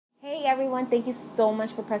everyone, thank you so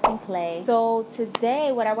much for pressing play. So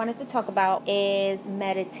today what I wanted to talk about is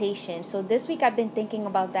meditation. So this week I've been thinking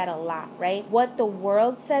about that a lot, right? What the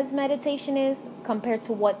world says meditation is compared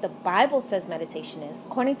to what the Bible says meditation is.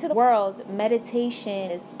 According to the world,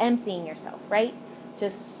 meditation is emptying yourself, right?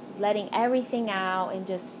 Just letting everything out and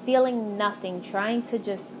just feeling nothing, trying to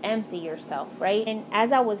just empty yourself, right? And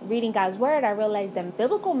as I was reading God's word, I realized that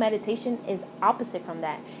biblical meditation is opposite from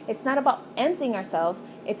that. It's not about emptying ourselves.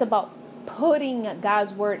 It's about putting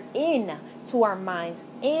God's word in to our minds,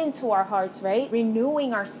 into our hearts, right?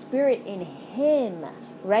 Renewing our spirit in Him,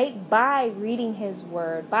 right? By reading His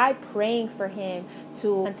word, by praying for Him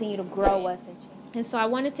to continue to grow us and change. And so I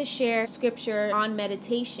wanted to share scripture on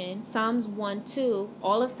meditation. Psalms 1:2.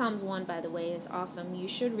 All of Psalms 1, by the way, is awesome. You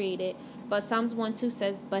should read it. But Psalms 1:2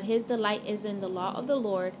 says, "But his delight is in the law of the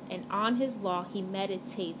Lord, and on his law he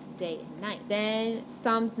meditates day and night." Then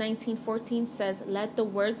Psalms 19:14 says, "Let the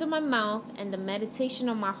words of my mouth and the meditation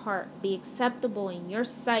of my heart be acceptable in your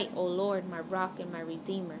sight, O Lord, my rock and my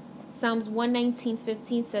redeemer." Psalms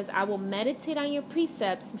 119:15 says, "I will meditate on your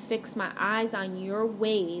precepts and fix my eyes on your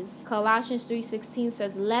ways." Colossians 3:16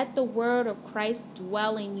 says, "Let the word of Christ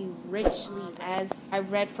dwell in you richly." As I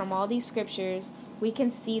read from all these scriptures, we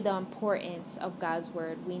can see the importance of God's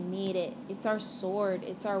word. We need it. It's our sword.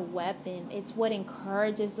 It's our weapon. It's what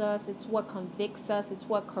encourages us. It's what convicts us. It's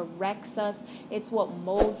what corrects us. It's what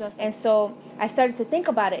molds us. And so I started to think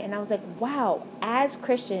about it, and I was like, wow, as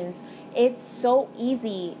Christians, it's so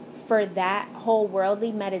easy for that whole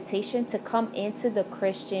worldly meditation to come into the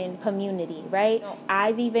Christian community, right?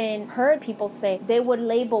 I've even heard people say they would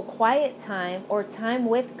label quiet time or time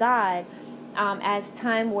with God as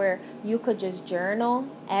time where you could just journal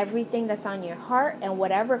everything that's on your heart, and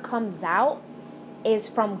whatever comes out is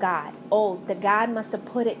from God. Oh, the God must have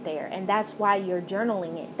put it there, and that's why you're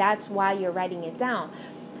journaling it. That's why you're writing it down.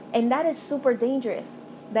 And that is super dangerous.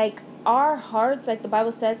 Like, our hearts, like the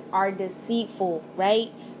Bible says, are deceitful,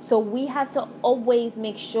 right? So we have to always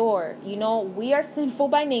make sure, we are sinful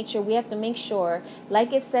by nature. We have to make sure,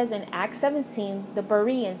 like it says in Acts 17, the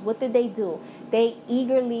Bereans, what did they do? They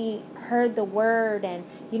eagerly heard the word, and,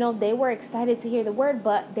 they were excited to hear the word,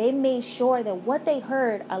 but they made sure that what they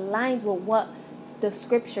heard aligned with what the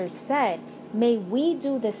scriptures said. May we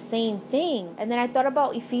do the same thing. And then I thought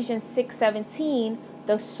about Ephesians 6:17,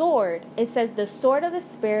 the sword. It says the sword of the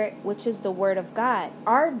Spirit, which is the word of God.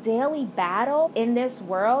 Our daily battle in this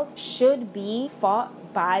world should be fought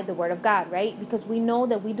by the word of God, right? Because we know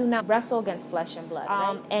that we do not wrestle against flesh and blood,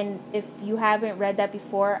 right? And if you haven't read that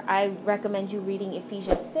before, I recommend you reading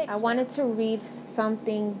Ephesians 6. I wanted to read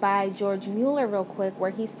something by George Mueller real quick,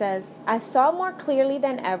 where he says, "I saw more clearly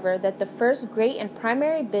than ever that the first great and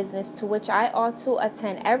primary business to which I ought to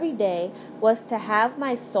attend every day was to have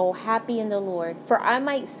my soul happy in the Lord. For I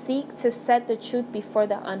might seek to set the truth before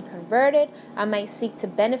the unconverted. I might seek to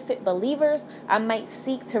benefit believers. I might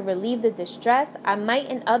seek to relieve the distress. I might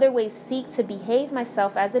in other ways seek to behave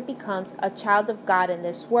myself as it becomes a child of God in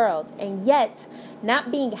this world. And yet, not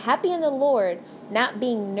being happy in the Lord, not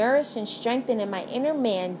being nourished and strengthened in my inner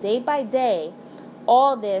man day by day,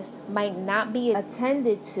 all this might not be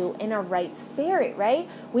attended to in a right spirit," right?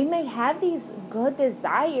 We may have these good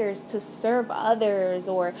desires to serve others,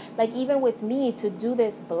 or like even with me to do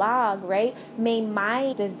this blog, right? May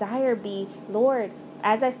my desire be, Lord,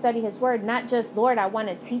 as I study His word, not just, Lord, I want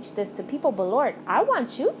to teach this to people, but Lord, I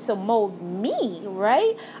want you to mold me,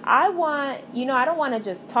 right? I want, I don't want to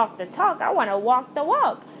just talk the talk. I want to walk the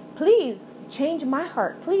walk. Please change my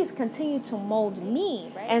heart. Please continue to mold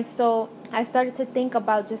me. Right? And so I started to think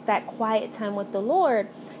about just that quiet time with the Lord.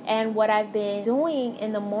 And what I've been doing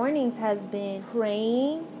in the mornings has been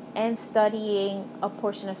praying and studying a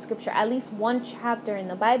portion of scripture, at least one chapter in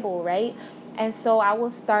the Bible, right? And so I will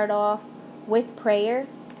start off with prayer.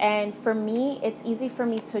 And for me, it's easy for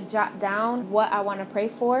me to jot down what I want to pray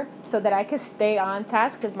for so that I can stay on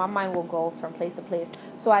task, because my mind will go from place to place.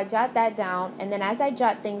 So I jot that down. And then as I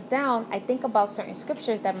jot things down, I think about certain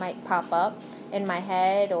scriptures that might pop up in my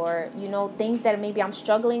head, or, things that maybe I'm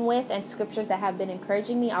struggling with, and scriptures that have been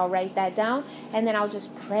encouraging me. I'll write that down, and then I'll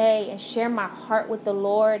just pray and share my heart with the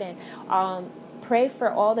Lord, and pray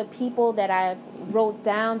for all the people that I've wrote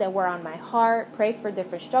down that were on my heart. Pray for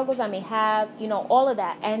different struggles I may have, all of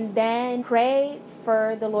that. And then pray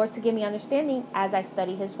for the Lord to give me understanding as I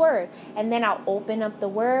study His word. And then I'll open up the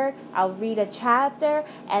word, I'll read a chapter,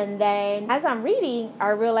 and then as I'm reading, I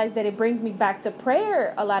realize that it brings me back to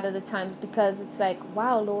prayer a lot of the times, because it's like,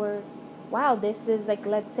 wow, Lord, wow, this is like,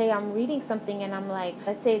 let's say I'm reading something and I'm like,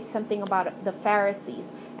 let's say it's something about the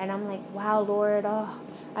Pharisees, and I'm like, wow, Lord,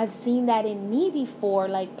 I've seen that in me before.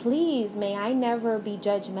 Like, please, may I never be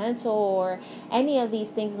judgmental or any of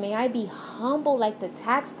these things. May I be humble like the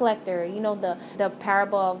tax collector. You know, the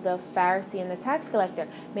parable of the Pharisee and the tax collector.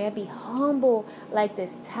 May I be humble like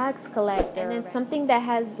this tax collector. And then something that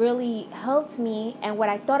has really helped me, and what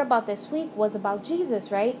I thought about this week, was about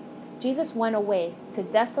Jesus, right? Jesus went away to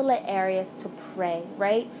desolate areas to pray,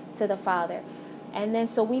 right? To the Father. And then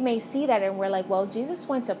so we may see that and we're like, well, Jesus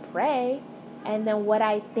went to pray. And then what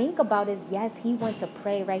I think about is, yes, he went to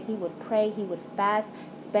pray, right? He would pray, he would fast,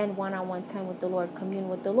 spend one-on-one time with the Lord, commune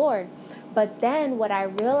with the Lord. But then what I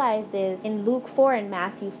realized is in Luke 4 and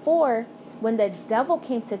Matthew 4, when the devil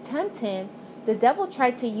came to tempt him, the devil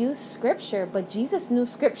tried to use scripture, but Jesus knew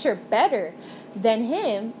scripture better than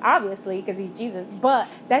him, obviously, because he's Jesus. But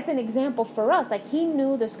that's an example for us. Like, he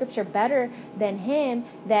knew the scripture better than him,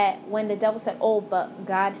 that when the devil said, oh, but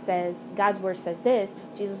God's word says this,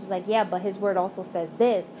 Jesus was like, yeah, but his word also says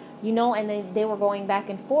this, you know, and then they were going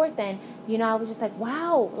back and forth. And, you know, I was just like,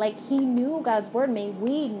 wow, like he knew God's word. May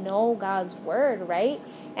we know God's word, right?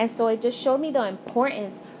 And so it just showed me the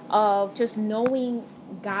importance of just knowing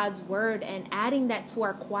God's word and adding that to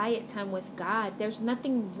our quiet time with God. There's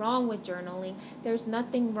nothing wrong with journaling. There's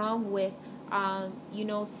nothing wrong with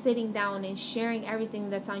sitting down and sharing everything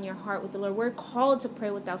that's on your heart with the Lord. We're called to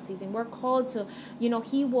pray without ceasing. We're called to,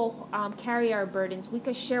 he will carry our burdens. We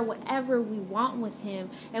could share whatever we want with him,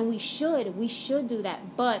 and we should do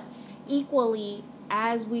that. But equally,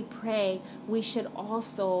 as we pray, we should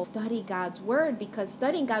also study God's word, because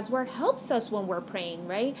studying God's word helps us when we're praying,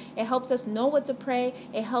 right? It helps us know what to pray.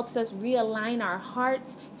 It helps us realign our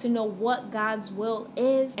hearts to know what God's will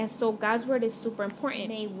is. And so God's word is super important.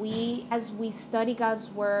 May we, as we study God's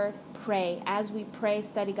word, pray. As we pray,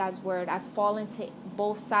 study God's word. I've fallen to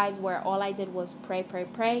both sides where all I did was pray,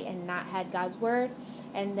 and not had God's word.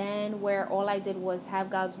 And then where all I did was have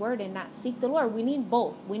God's word and not seek the Lord. We need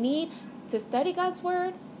both. We need to study God's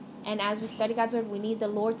word, and as we study God's word, we need the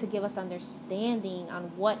Lord to give us understanding on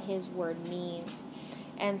what his word means.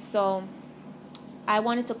 And so I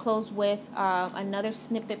wanted to close with another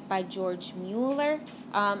snippet by George Mueller.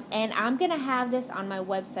 And I'm going to have this on my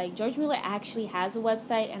website. George Mueller actually has a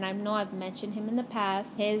website, and I know I've mentioned him in the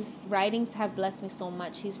past. His writings have blessed me so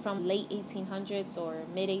much. He's from late 1800s or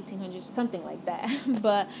mid 1800s, something like that.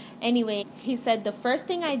 But anyway, he said, the first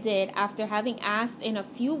thing I did after having asked in a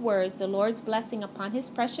few words the Lord's blessing upon his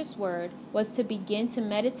precious word was to begin to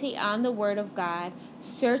meditate on the word of God,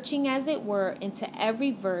 searching as it were into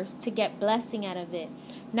every verse to get blessing out of it.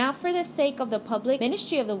 Not for the sake of the public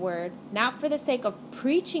ministry of the word, not for the sake of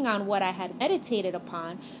preaching on what I had meditated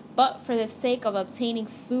upon, but for the sake of obtaining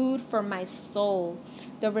food for my soul.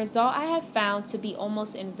 The result I have found to be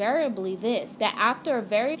almost invariably this, that after a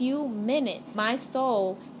very few minutes, my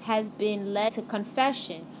soul has been led to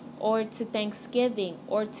confession, or to thanksgiving,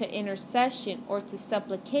 or to intercession, or to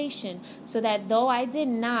supplication, so that though I did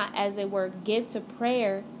not, as it were, give to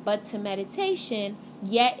prayer, but to meditation,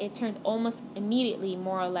 yet it turned almost immediately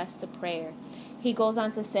more or less to prayer. He goes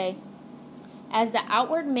on to say, as the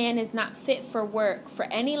outward man is not fit for work for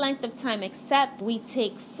any length of time except we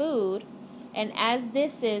take food, and as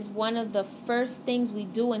this is one of the first things we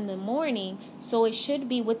do in the morning, so it should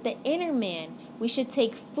be with the inner man. We should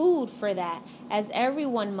take food for that, as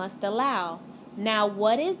everyone must allow. Now,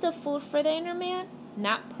 what is the food for the inner man?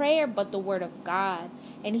 Not prayer, but the word of God.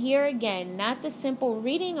 And here again, not the simple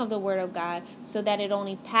reading of the word of God, so that it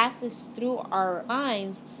only passes through our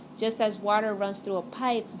minds, just as water runs through a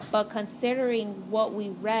pipe, but considering what we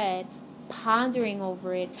read, pondering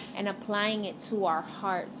over it, and applying it to our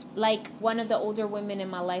hearts. Like one of the older women in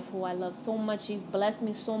my life who I love so much, she's blessed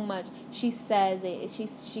me so much, she says it,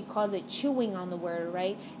 she calls it chewing on the word,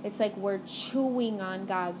 right? It's like we're chewing on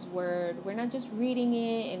God's word. We're not just reading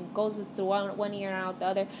it and goes through one ear and out the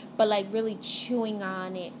other, but like really chewing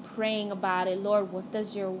on it, praying about it. Lord, what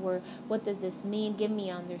does your word, what does this mean? Give me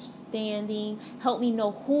understanding. Help me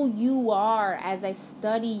know who you are as I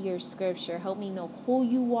study your scripture. Help me know who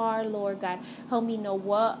you are, Lord God. Help me know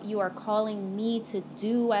what you are calling me to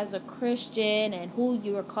do as a Christian and who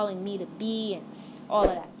you are calling me to be and all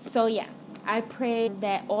of that. So yeah, I pray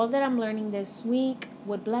that all that I'm learning this week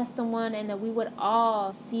would bless someone, and that we would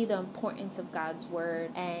all see the importance of God's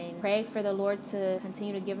word, and pray for the Lord to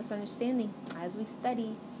continue to give us understanding as we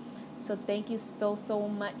study. So thank you so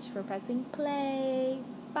much for pressing play.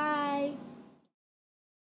 Bye.